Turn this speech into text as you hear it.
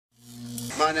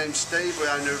My name's Steve. We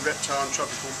own a reptile and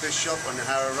tropical fish shop on the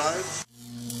Harrow Road.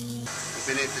 We've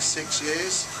been here for 6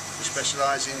 years. We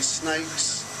specialise in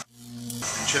snakes,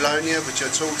 chelonia, which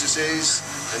are tortoises,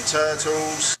 and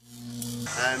turtles,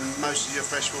 and most of your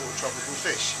freshwater tropical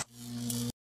fish.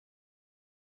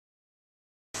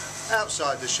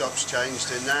 Outside the shop's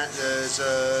changed in that. There's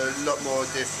a lot more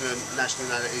different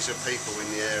nationalities of people in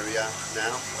the area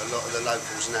now. A lot of the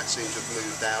locals and that seem to have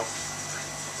moved out.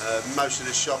 Most of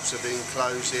the shops have been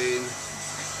closing.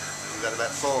 We've had about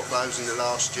 4 closing the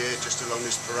last year just along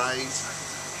this parade.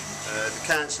 The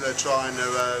council are trying to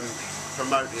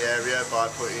promote the area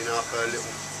by putting up little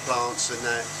plants and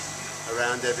that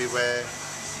around everywhere.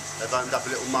 They've opened up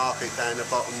a little market down the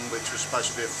bottom which was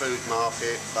supposed to be a food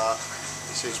market, but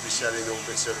it seems to be selling all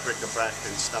bits of bric-a-brac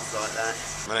and stuff like that.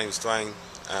 My name's Dwayne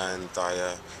and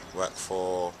I work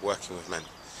for Working with Men,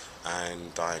 and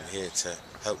I'm here to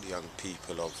help the young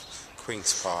people of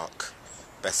Queen's Park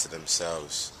better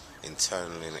themselves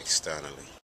internally and externally.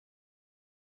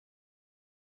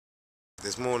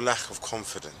 There's more lack of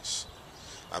confidence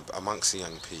amongst the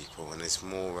young people, and there's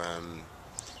more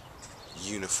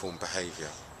uniform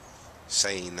behaviour.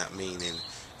 Saying that meaning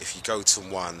if you go to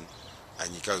one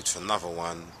and you go to another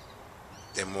one,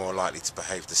 they're more likely to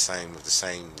behave the same with the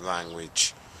same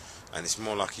language, and it's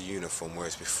more like a uniform,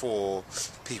 whereas before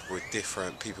people were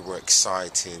different, people were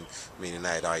exciting, meaning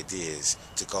they had ideas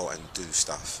to go and do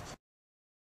stuff.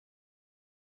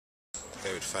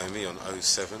 They would phone me on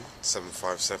 07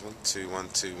 757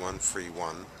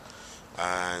 212131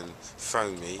 and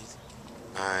phone me,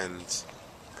 and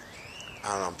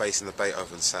I'm based in the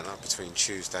Beethoven Centre between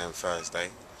Tuesday and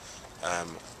Thursday,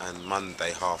 and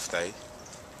Monday half day,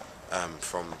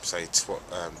 from say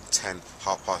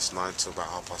 9:30 till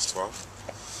about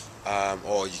 12:30,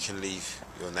 or you can leave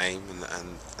your name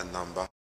and number.